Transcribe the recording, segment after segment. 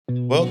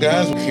Well,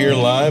 guys, we're here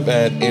live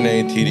at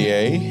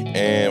NATDA,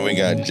 and we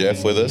got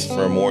Jeff with us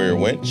from Warrior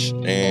Winch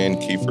and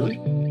Kiefer.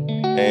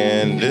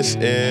 And this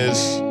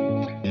is,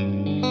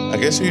 I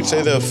guess you'd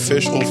say, the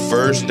official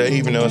first day,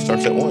 even though it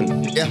starts at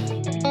 1. Yeah.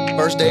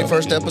 First day,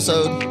 first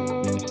episode.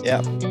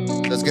 Yeah.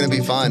 That's going to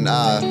be fun.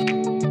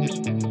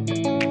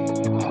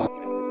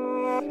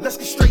 Let's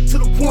get straight to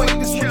the point.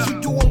 This what you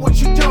do and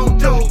what you don't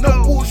do.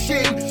 No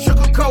bullshit,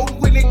 sugarcoat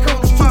when it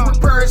comes to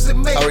repairs and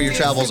maintenance. How are your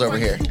travels over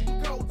here?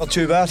 Not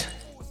too bad.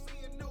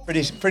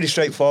 Pretty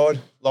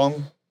straightforward.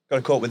 Long. Got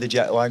to cope with the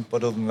jet lag,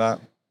 but other than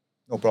that,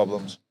 no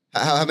problems.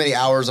 How many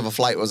hours of a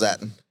flight was that?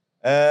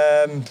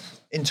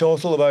 In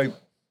total, about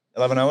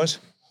 11 hours.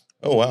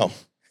 Oh, wow.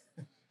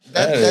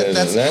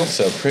 That's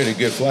a pretty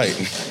good flight.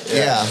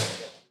 Yeah.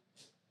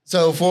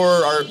 So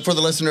for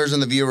the listeners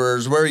and the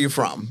viewers, where are you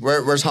from?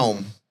 Where's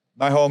home?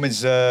 My home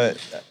is near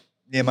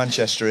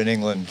Manchester in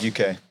England,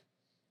 UK.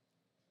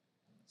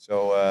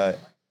 So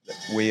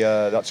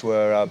that's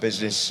where our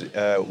business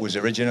was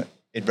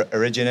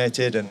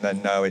originated, and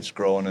then now it's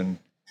grown, and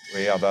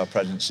we have our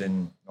presence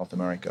in North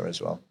America as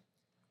well.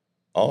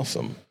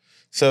 Awesome.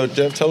 So,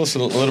 Jeff, tell us a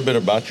little bit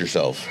about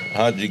yourself.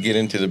 How did you get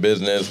into the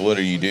business? What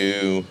do you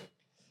do?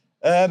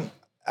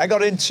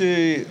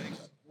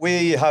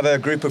 We have a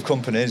group of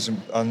companies,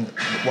 and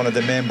one of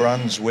the main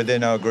brands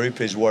within our group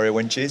is Warrior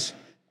Winches.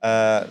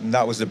 And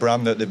that was the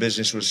brand that the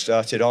business was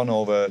started on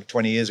over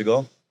 20 years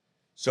ago.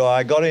 So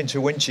I got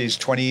into winches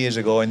 20 years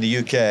ago in the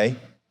UK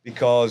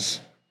because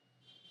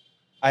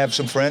I have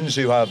some friends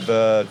who have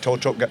tow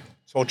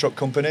truck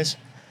companies.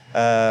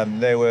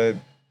 They were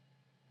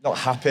not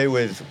happy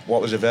with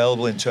what was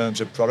available in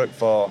terms of product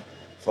for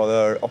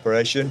their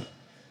operation.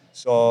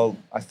 So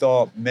I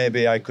thought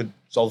maybe I could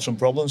solve some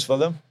problems for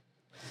them.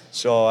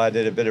 So I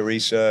did a bit of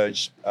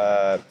research,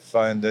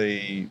 found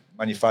the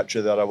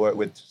manufacturer that I work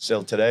with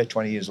still today,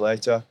 20 years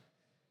later,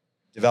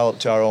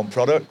 developed our own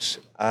products,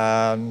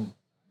 and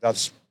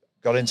that's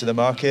got into the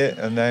market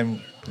and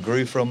then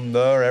grew from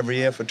there every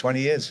year for 20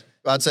 years.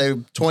 I'd say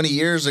 20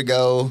 years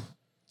ago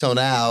till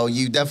now,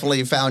 you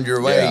definitely found your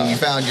way and you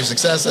found your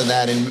success in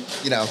that and,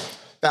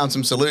 found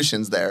some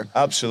solutions there.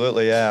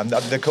 Absolutely, yeah. And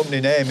the company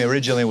name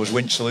originally was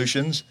Winch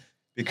Solutions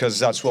because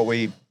that's what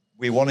we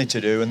wanted to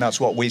do, and that's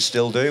what we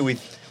still do.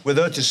 We're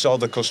there to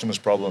solve the customer's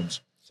problems,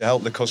 to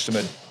help the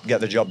customer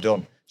get the job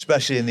done,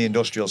 especially in the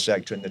industrial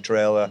sector, in the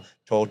trailer,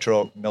 tow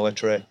truck,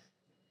 military.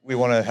 We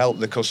want to help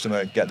the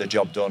customer get the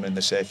job done in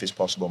the safest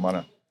possible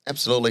manner.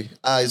 Absolutely.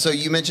 So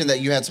you mentioned that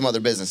you had some other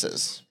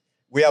businesses.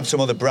 We have some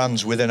other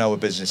brands within our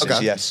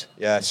businesses, yes.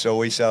 Yeah, so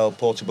we sell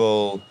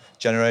portable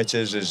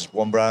generators as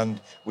one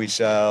brand. We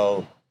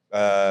sell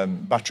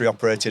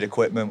battery-operated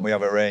equipment. We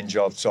have a range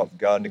of sort of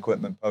garden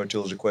equipment, power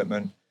tools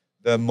equipment.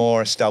 They're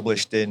more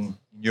established in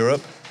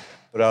Europe,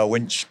 but our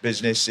winch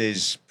business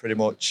is pretty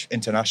much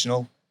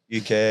international,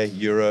 UK,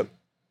 Europe,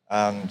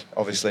 and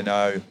obviously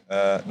now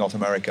North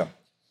America.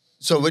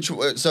 So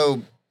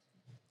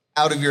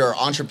out of your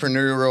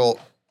entrepreneurial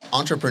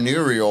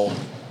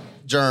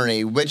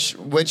journey, which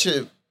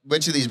of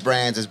these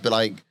brands has been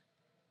like,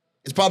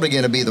 it's probably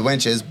going to be the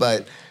Winches,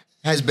 but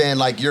has been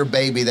like your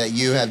baby that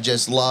you have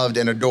just loved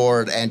and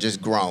adored and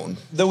just grown?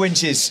 The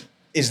Winches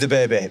is the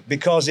baby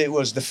because it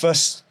was the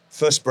first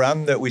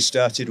brand that we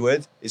started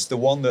with. It's the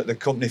one that the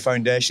company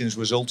foundations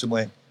was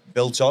ultimately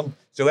built on.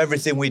 So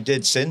everything we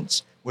did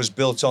since was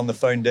built on the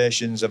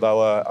foundations of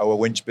our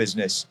winch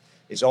business.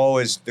 It's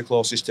always the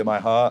closest to my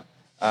heart,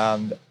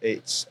 and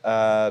it's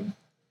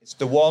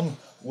the one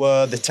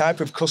where the type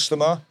of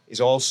customer is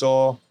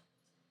also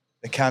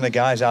the kind of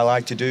guys I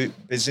like to do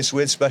business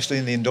with, especially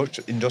in the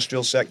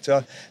industrial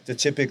sector. They're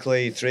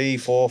typically 3,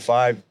 4,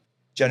 5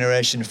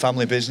 generation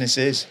family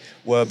businesses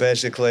where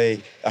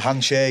basically a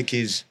handshake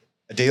is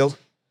a deal.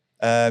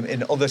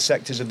 In other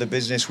sectors of the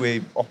business,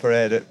 we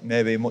operate at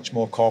maybe a much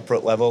more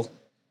corporate level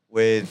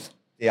with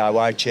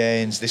DIY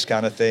chains, this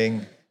kind of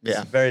thing.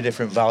 Yeah. Very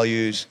different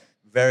values,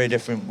 very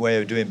different way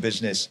of doing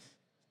business.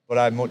 But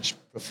I much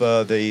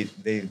prefer the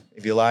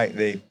if you like,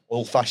 the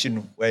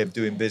old-fashioned way of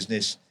doing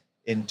business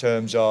in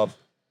terms of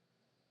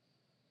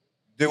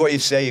do what you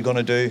say you're going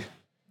to do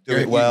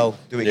it well,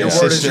 do it consistently.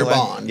 Your word is your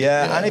bond.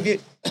 Yeah,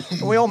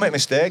 and we all make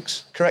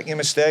mistakes, correct your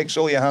mistakes,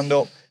 hold your hand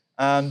up,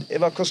 and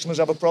if our customers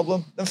have a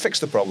problem, then fix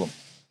the problem.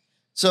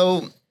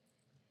 So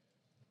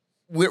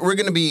we're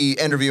going to be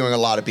interviewing a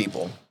lot of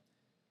people,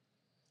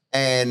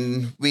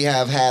 and we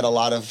have had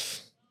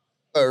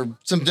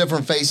some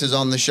different faces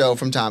on the show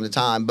from time to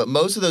time, but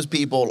most of those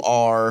people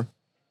are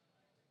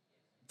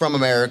from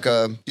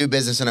America, do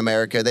business in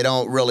America. They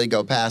don't really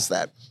go past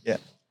that. Yeah.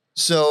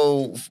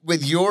 So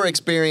with your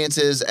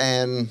experiences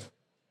and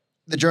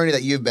the journey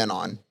that you've been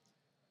on,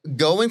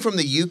 going from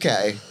the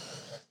UK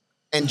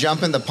and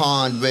jumping the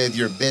pond with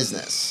your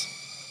business,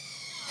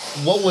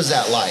 what was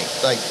that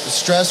like? Like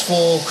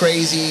stressful,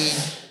 crazy?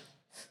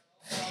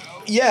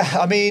 Yeah,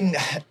 I mean,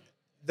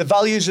 the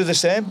values are the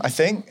same, I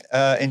think,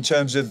 in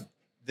terms of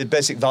the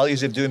basic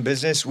values of doing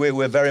business.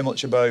 We're very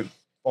much about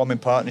forming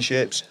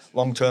partnerships,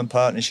 long-term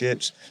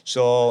partnerships.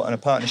 And a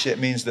partnership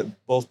means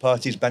that both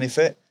parties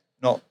benefit,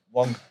 not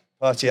one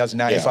party has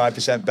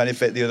 95%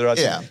 benefit, the other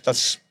has.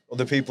 That's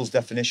other people's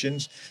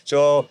definitions.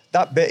 So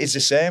that bit is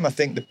the same. I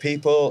think the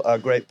people are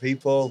great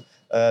people.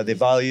 They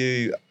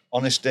value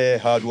honesty,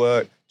 hard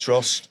work,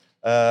 trust.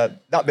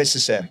 That bit's the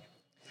same.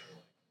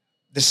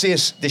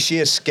 The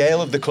sheer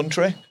scale of the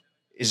country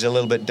is a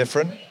little bit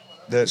different.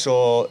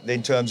 So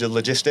in terms of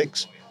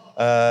logistics.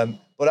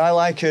 But I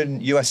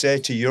liken USA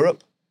to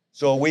Europe.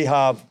 So we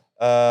have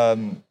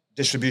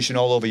distribution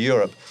all over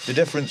Europe. The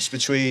difference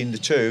between the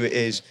two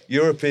is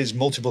Europe is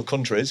multiple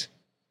countries,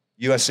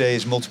 USA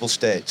is multiple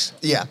states.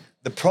 Yeah.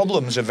 The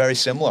problems are very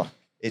similar.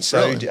 It's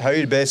really? how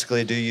you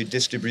basically do you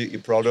distribute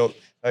your product,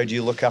 how do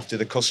you look after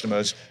the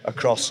customers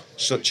across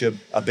such a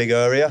big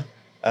area.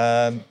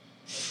 And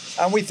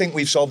we think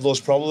we've solved those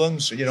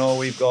problems. You know,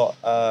 we've got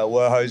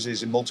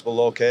warehouses in multiple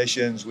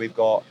locations, we've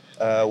got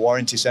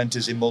warranty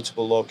centres in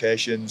multiple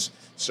locations.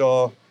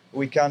 So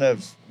we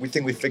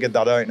think we've figured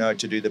that out now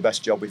to do the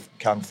best job we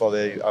can for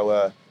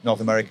our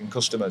North American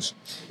customers.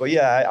 But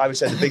yeah, I would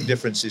say the big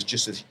difference is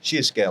just the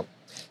sheer scale.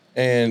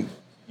 And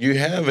you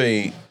have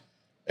a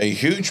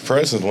huge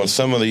presence with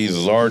some of these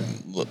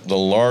the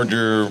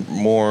larger,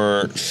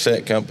 more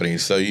set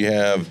companies. So you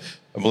have,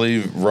 I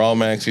believe,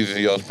 Rawmax uses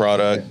y'all's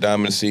product,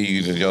 Diamond C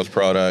uses y'all's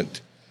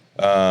product,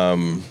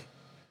 Horizon.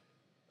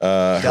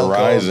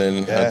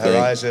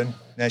 Horizon,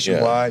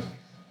 nationwide. Yeah.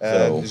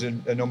 There's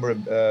a number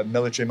of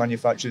military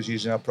manufacturers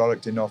using our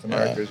product in North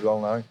America as well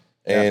now.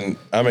 And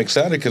I'm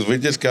excited because we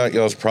just got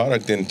y'all's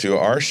product into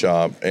our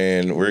shop,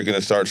 and we're going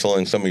to start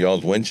selling some of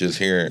y'all's winches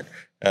here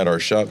at our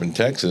shop in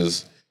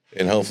Texas,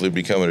 and hopefully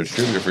become a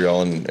distributor for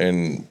y'all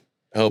and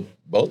help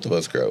both of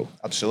us grow.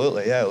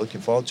 Absolutely, yeah.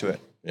 Looking forward to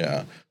it.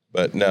 Yeah,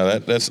 but no,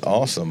 that's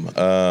awesome.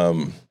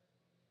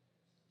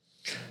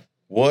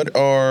 What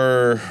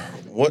are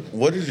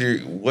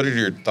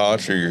your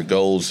thoughts or your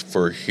goals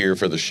for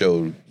the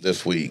show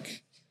this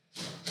week?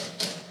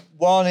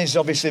 One is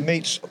obviously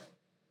meets.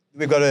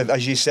 We've got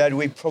as you said,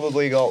 we've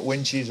probably got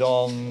winches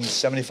on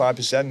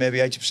 75%, maybe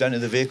 80%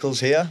 of the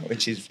vehicles here,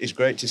 which is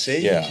great to see.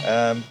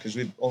 Yeah. Because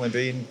we've only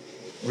been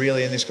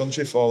really in this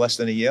country for less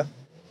than a year.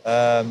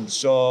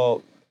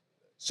 So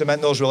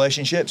cement those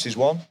relationships is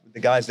one. The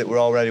guys that we're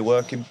already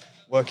working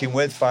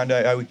with, find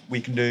out how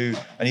we can do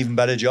an even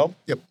better job.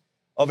 Yep.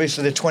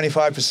 Obviously, the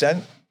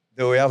 25%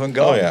 that we haven't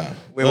got. Oh yeah,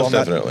 we most want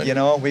definitely. That, you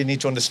know, we need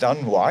to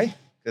understand why,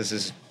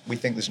 because we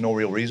think there's no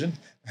real reason.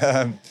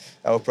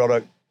 Our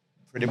product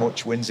pretty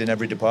much wins in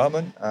every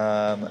department.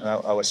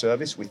 Our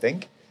service, we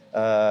think.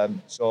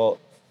 So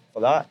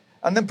for that,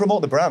 and then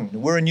promote the brand.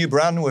 We're a new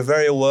brand. We're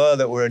very aware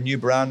that we're a new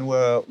brand.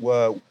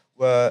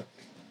 We're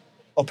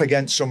up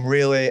against some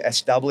really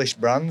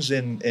established brands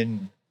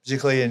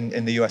particularly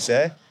in the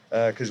USA,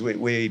 because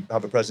we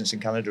have a presence in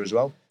Canada as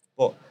well.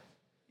 But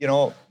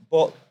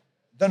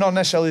they're not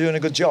necessarily doing a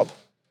good job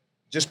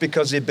just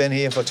because they've been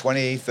here for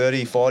 20,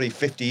 30, 40,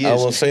 50 years. I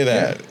will say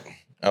that.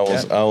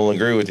 Yeah. I will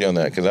agree with you on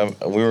that, because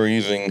we were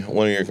using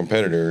one of your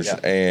competitors,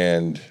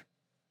 and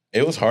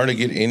it was hard to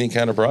get any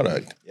kind of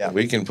product. Yeah.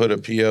 We can put a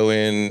PO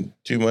in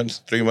 2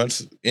 months, 3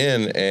 months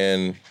in,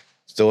 and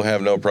still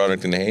have no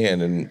product in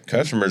hand, and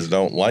customers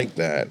don't like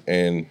that.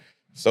 And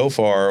so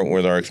far,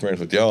 with our experience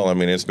with y'all, I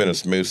mean, it's been a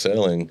smooth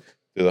sailing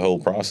through the whole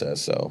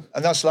process. So,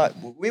 and that's like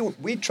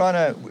we try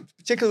to,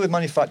 particularly with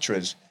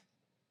manufacturers,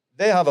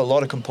 they have a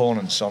lot of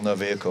components on their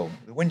vehicle.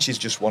 The winch is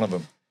just one of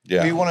them.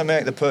 Yeah. We want to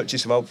make the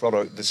purchase of our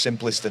product the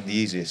simplest and the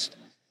easiest.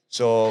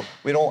 So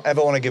we don't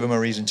ever want to give them a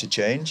reason to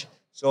change.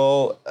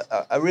 So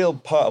a real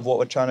part of what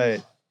we're trying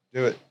to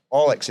do at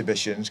all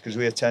exhibitions, because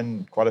we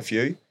attend quite a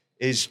few,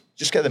 is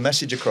just get the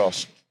message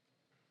across.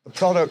 The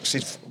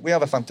products, we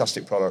have a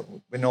fantastic product.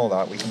 We know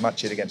that. We can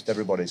match it against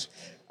everybody's.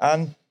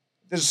 And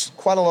there's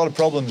quite a lot of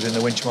problems in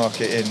the winch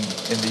market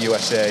in the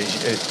USA,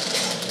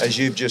 as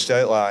you've just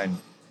outlined.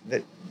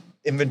 The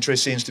inventory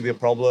seems to be a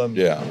problem.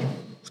 yeah.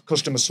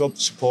 Customer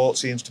support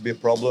seems to be a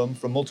problem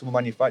from multiple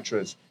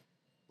manufacturers.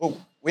 But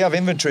we have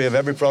inventory of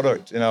every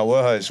product in our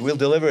warehouse. We'll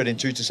deliver it in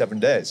 2 to 7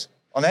 days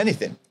on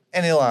anything,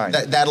 any line.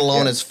 That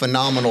alone is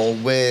phenomenal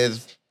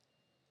with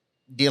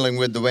dealing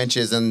with the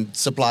winches and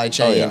supply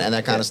chain and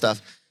that kind of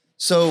stuff.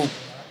 So,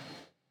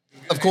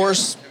 of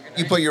course,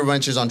 you put your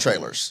winches on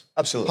trailers.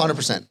 Absolutely.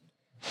 100%.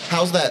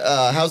 How's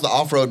that? How's the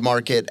off-road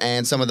market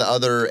and some of the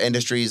other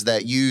industries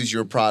that use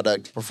your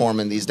product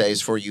performing these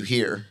days for you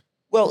here?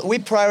 Well, we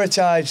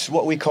prioritize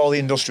what we call the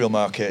industrial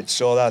market.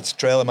 So that's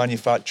trailer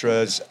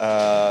manufacturers,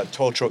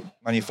 tow truck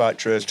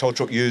manufacturers, tow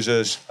truck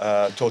users,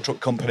 tow truck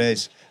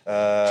companies,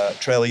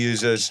 trailer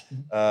users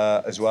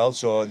as well.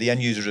 So the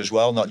end users as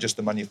well, not just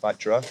the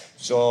manufacturer.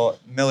 So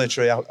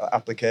military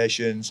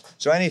applications.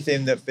 So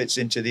anything that fits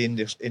into the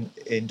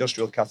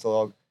industrial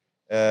catalogue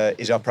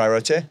is our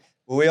priority.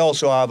 But we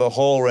also have a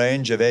whole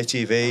range of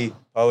ATV,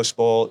 power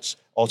sports,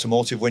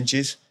 automotive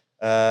winches.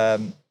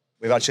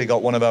 We've actually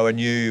got one of our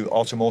new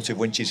automotive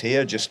winches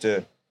here just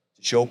to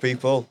show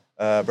people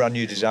a brand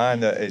new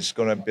design that is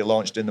going to be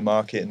launched in the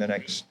market in the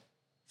next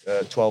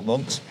 12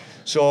 months.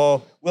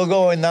 So we'll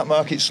go in that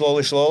market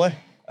slowly.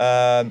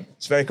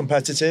 It's very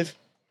competitive.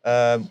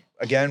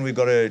 Again, we've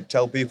got to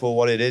tell people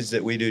what it is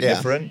that we do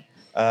different.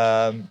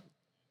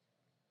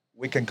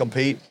 We can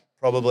compete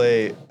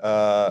probably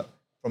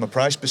from a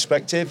price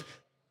perspective,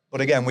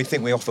 but again, we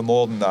think we offer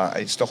more than that.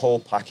 It's the whole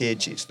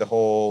package. It's the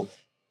whole,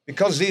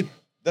 because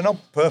they're not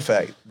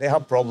perfect. They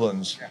have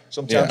problems.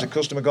 Sometimes the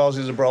customer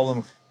causes a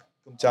problem.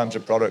 Sometimes the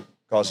product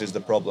causes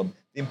the problem.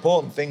 The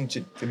important thing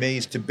to me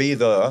is to be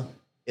there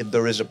if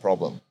there is a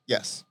problem.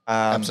 Yes,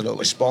 And absolutely.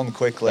 respond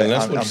quickly And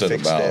that's and what it's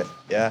fix about. it.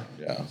 Yeah.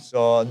 Yeah.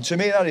 So to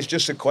me, that is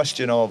just a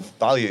question of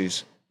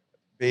values,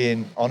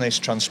 being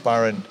honest,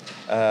 transparent,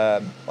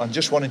 and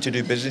just wanting to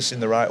do business in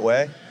the right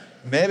way.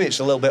 Maybe it's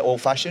a little bit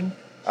old-fashioned.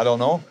 I don't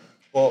know,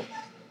 but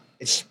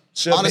it's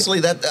served Honestly,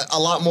 that a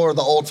lot more of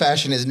the old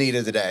fashioned is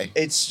needed today.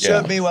 it's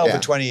served me well Yeah.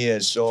 for 20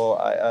 years. So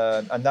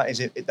and that is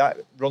it. That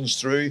runs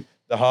through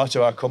the heart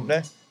of our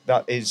company.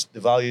 That is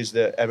the values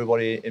that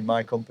everybody in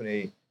my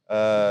company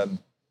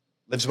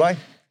lives by.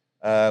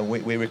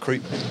 We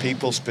recruit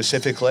people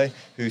specifically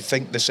who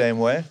think the same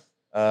way.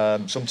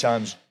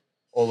 Sometimes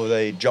over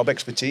the job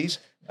expertise,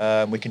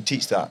 we can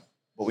teach that,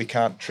 but we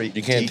can't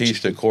You can't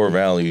teach the core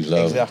values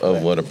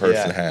of what a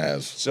person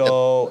has.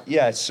 So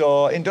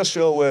so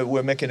industrial,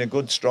 we're making a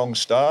good, strong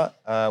start.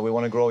 We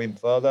want to grow even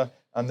further,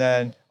 and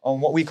then on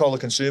what we call the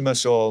consumer,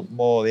 so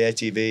more the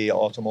ATV,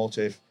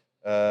 automotive,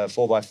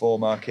 4x4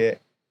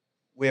 market,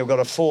 we have got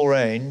a full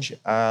range,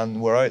 and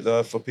we're out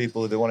there for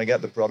people who want to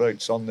get the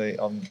products on the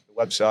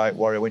website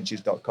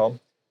warriorwinches.com.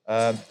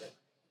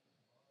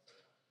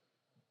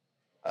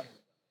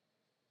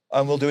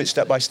 And we'll do it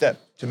step by step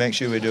to make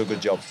sure we do a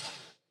good job.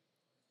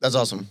 That's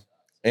awesome.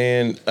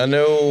 And I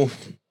know,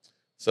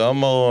 so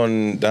I'm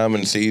on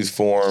Diamond C's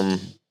forum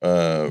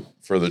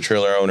for the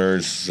trailer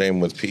owners, same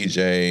with PJ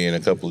and a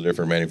couple of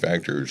different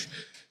manufacturers.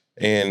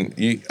 And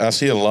I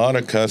see a lot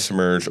of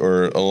customers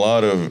or a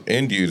lot of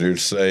end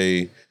users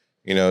say,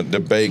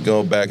 debate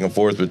go back and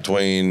forth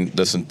between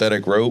the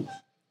synthetic rope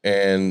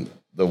and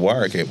the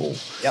wire cable.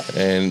 Yep.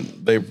 And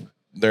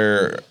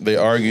they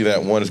argue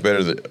that one is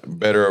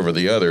better over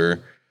the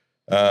other.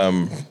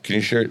 Can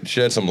you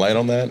shed some light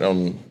on that?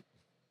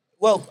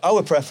 Well,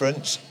 our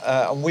preference,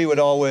 and we would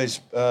always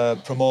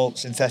promote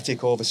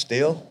synthetic over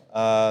steel,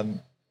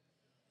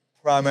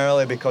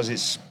 primarily because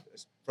it's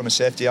from a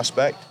safety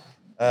aspect.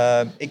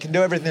 It can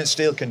do everything that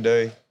steel can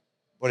do,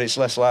 but it's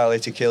less likely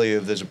to kill you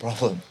if there's a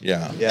problem.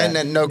 Yeah. And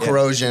then no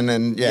corrosion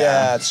and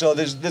So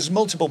there's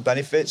multiple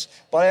benefits,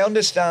 but I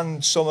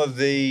understand some of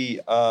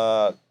the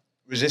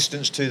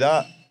resistance to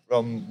that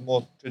from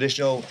more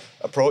traditional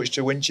approach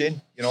to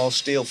winching.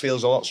 Steel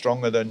feels a lot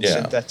stronger than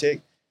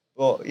synthetic.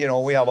 But,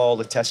 we have all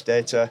the test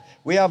data.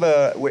 We have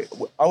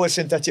our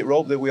synthetic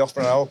rope that we offer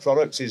on our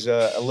products is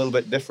a little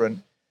bit different.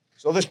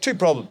 So there's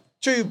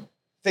two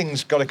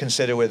things got to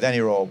consider with any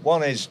rope.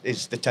 One is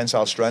the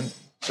tensile strength,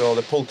 so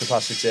the pull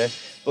capacity.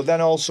 But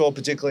then also,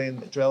 particularly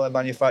in trailer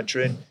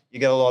manufacturing, you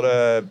get a lot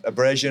of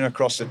abrasion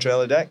across the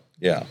trailer deck.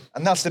 Yeah.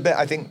 And that's the bit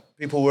I think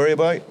people worry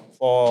about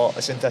for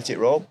a synthetic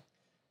rope.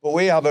 But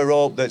we have a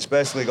rope that's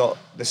basically got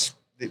the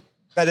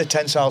better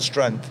tensile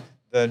strength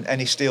than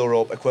any steel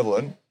rope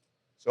equivalent.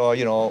 So,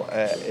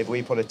 if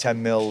we put a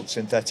 10 mil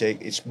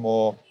synthetic, it's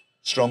more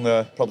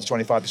stronger, probably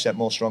 25%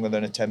 more stronger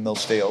than a 10 mil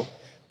steel.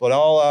 But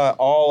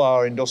all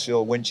our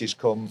industrial winches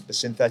the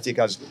synthetic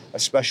has a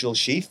special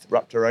sheath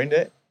wrapped around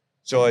it.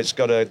 So it's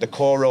got the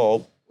core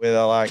rope with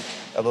a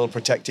little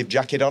protective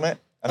jacket on it.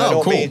 And I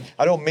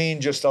don't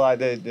mean just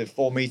the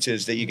 4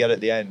 meters that you get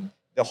at the end.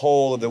 The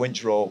whole of the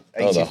winch rope,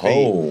 80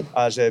 feet,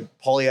 has a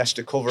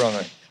polyester cover on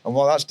it. And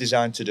what that's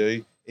designed to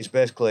do is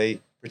basically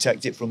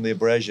protect it from the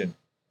abrasion.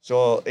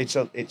 So it's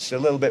a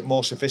little bit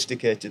more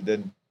sophisticated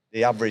than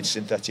the average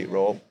synthetic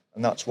rope,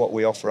 and that's what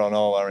we offer on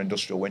all our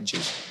industrial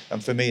winches.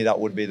 And for me, that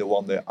would be the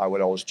one that I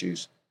would always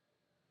choose.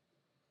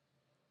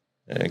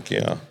 Heck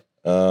yeah.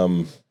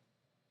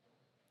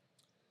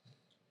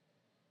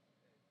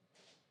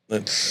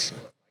 Let's.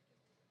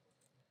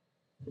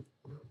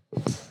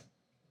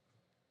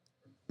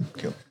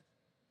 Cool.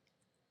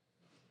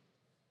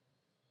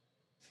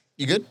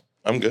 You good?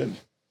 I'm good.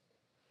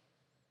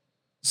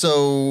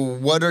 So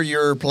what are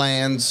your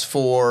plans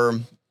for,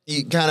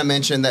 you kind of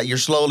mentioned that you're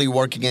slowly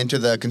working into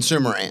the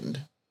consumer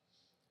end.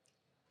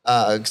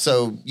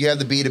 So you have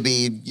the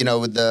B2B,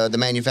 with the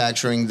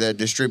manufacturing, the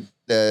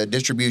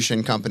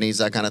distribution companies,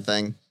 that kind of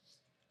thing.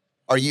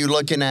 Are you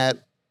looking at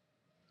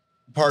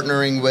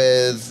partnering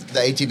with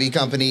the ATV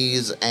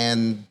companies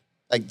and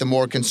the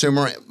more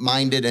consumer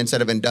minded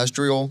instead of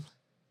industrial?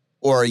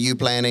 Or are you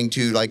planning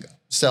to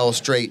sell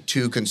straight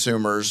to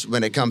consumers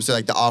when it comes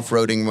to the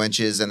off-roading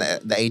winches and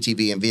the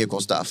ATV and vehicle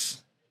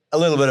stuff? A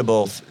little bit of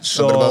both.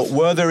 So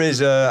where there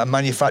is a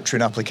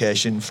manufacturing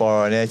application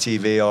for an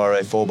ATV or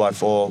a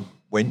 4x4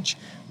 winch,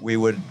 we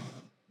would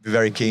be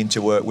very keen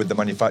to work with the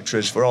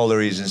manufacturers for all the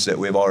reasons that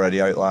we've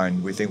already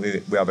outlined. We think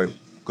we have a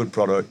good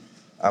product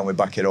and we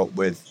back it up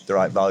with the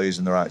right values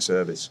and the right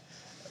service.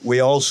 We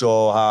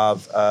also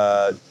have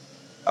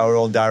our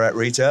own direct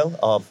retail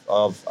of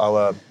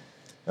our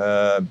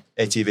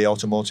ATV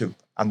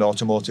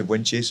automotive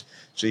winches.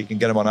 So you can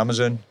get them on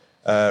Amazon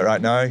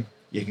right now.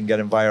 You can get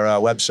them via our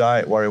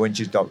website,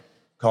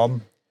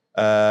 warriorwinches.com.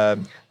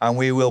 And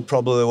we will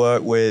probably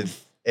work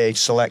with a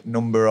select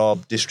number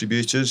of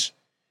distributors.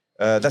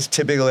 That's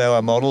typically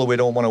our model. We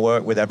don't want to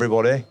work with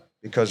everybody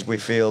because we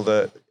feel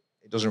that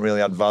it doesn't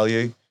really add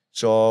value.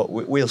 So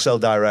we'll sell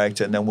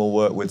direct, and then we'll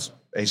work with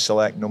a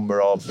select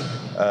number of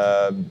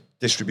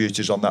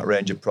distributors on that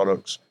range of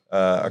products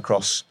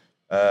across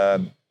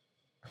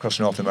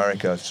North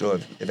America. So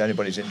if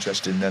anybody's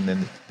interested,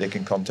 then they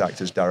can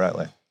contact us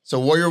directly.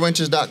 So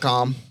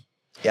warriorwinches.com.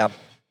 Yep.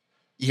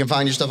 You can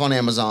find your stuff on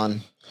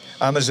Amazon.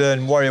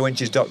 Amazon,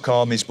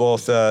 warriorwinches.com is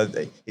both,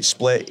 it's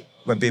split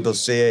when people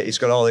see it. It's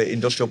got all the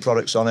industrial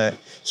products on it.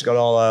 It's got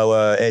all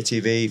our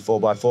ATV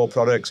 4x4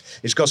 products.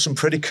 It's got some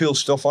pretty cool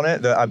stuff on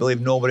it that I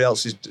believe nobody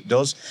else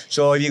does.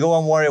 So if you go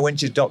on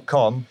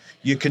warriorwinches.com,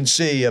 you can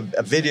see a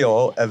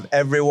video of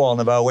every one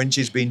of our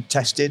winches being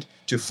tested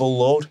to full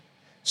load.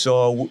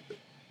 So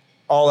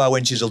all our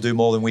winches will do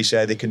more than we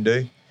say they can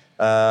do.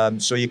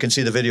 So you can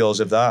see the videos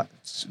of that.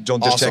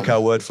 Don't just take our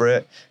word for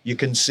it. You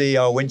can see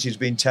our winches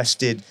being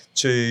tested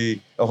to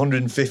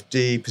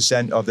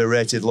 150% of the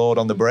rated load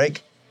on the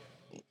brake.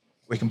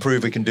 We can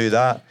prove we can do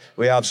that.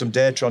 We have some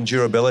data on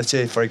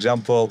durability. For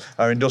example,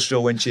 our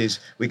industrial winches,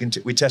 we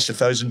test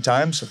 1,000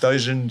 times,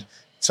 1,000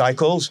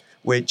 cycles,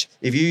 which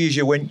if you use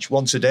your winch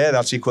once a day,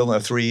 that's the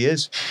equivalent of 3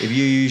 years. If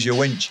you use your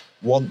winch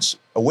once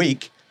a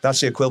week, that's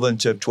the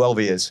equivalent of 12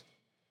 years.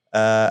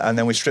 And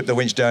then we strip the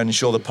winch down and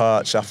show the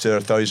parts after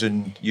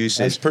 1,000 uses.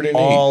 That's pretty neat.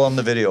 All on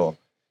the video.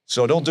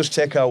 So don't just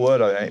take our word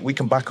on it. We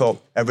can back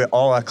up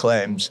all our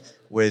claims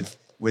with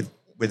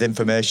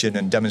information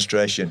and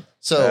demonstration.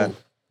 So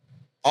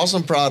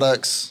awesome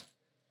products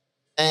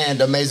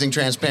and amazing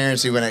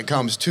transparency when it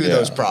comes to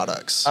those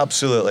products.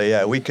 Absolutely,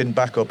 yeah. We can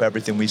back up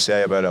everything we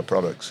say about our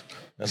products.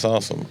 That's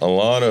awesome.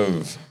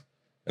 And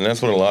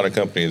that's what a lot of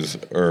companies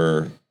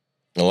in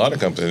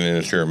the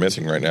industry are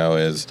missing right now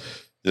is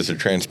just the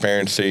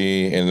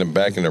transparency and the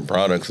backing their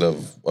products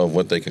of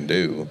what they can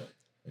do.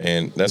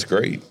 And that's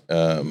great.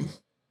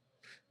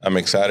 I'm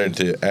excited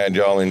to add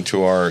y'all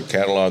into our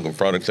catalog of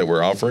products that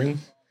we're offering.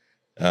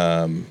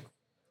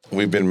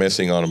 We've been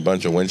missing on a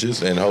bunch of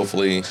winches, and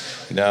hopefully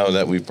now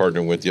that we've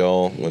partnered with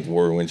y'all, with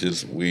Warrior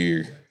Winches,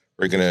 we're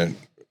going to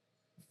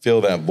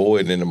fill that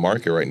void in the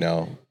market right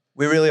now.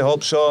 We really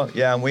hope so,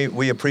 yeah, and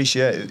we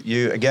appreciate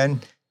you.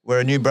 Again,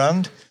 we're a new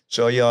brand,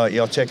 so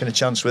you're taking a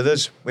chance with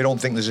us. We don't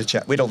think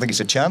we don't think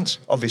it's a chance,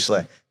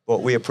 obviously,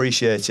 but we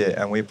appreciate it,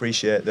 and we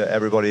appreciate that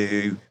everybody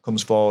who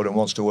comes forward and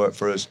wants to work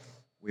for us,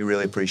 we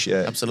really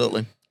appreciate it.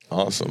 Absolutely.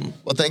 Awesome.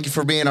 Well, thank you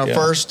for being our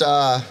first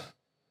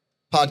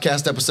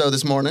podcast episode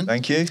this morning.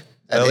 Thank you.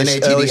 At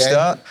NATDA. Early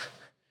start.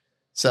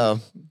 So,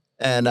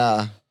 and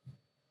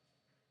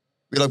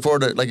we look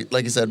forward to,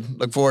 like you said,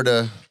 look forward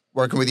to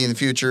working with you in the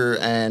future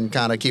and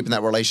kind of keeping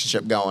that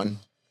relationship going.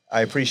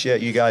 I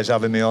appreciate you guys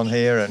having me on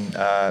here, and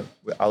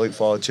I look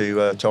forward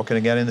to talking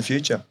again in the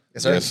future.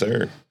 Yes, sir. Yes,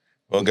 sir.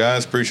 Well,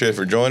 guys, appreciate it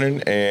for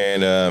joining,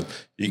 and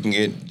you can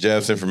get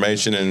Jeff's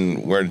information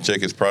and where to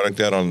check his product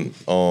out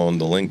on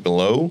the link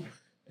below,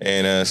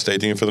 and stay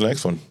tuned for the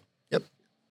next one.